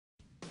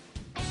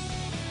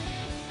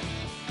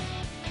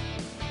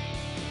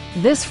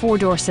This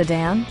four-door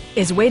sedan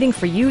is waiting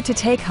for you to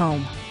take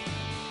home.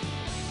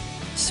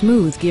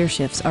 Smooth gear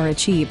shifts are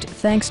achieved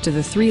thanks to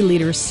the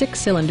 3-liter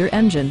 6-cylinder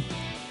engine,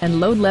 and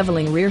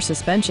load-leveling rear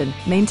suspension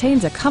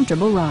maintains a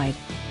comfortable ride.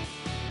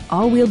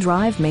 All-wheel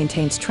drive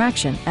maintains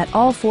traction at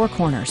all 4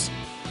 corners.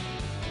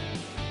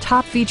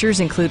 Top features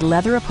include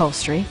leather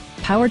upholstery,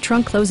 power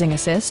trunk closing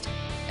assist,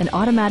 an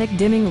automatic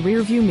dimming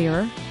rear-view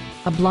mirror,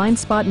 a blind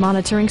spot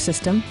monitoring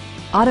system,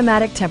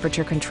 automatic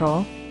temperature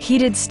control,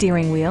 heated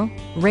steering wheel,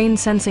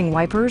 rain-sensing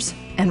wipers,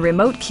 and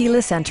remote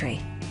keyless entry.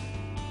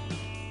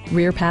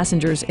 Rear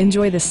passengers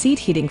enjoy the seat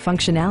heating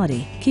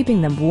functionality,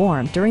 keeping them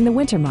warm during the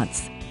winter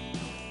months.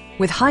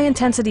 With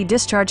high-intensity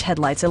discharge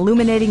headlights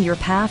illuminating your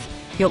path,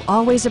 you'll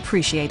always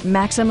appreciate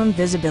maximum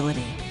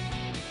visibility.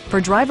 For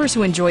drivers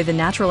who enjoy the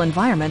natural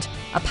environment,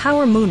 a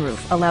power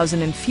moonroof allows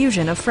an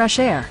infusion of fresh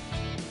air.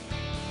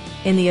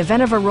 In the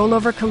event of a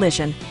rollover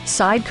collision,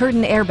 side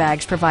curtain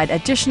airbags provide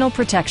additional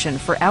protection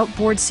for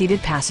outboard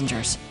seated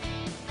passengers.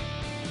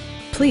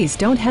 Please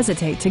don't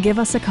hesitate to give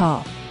us a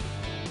call.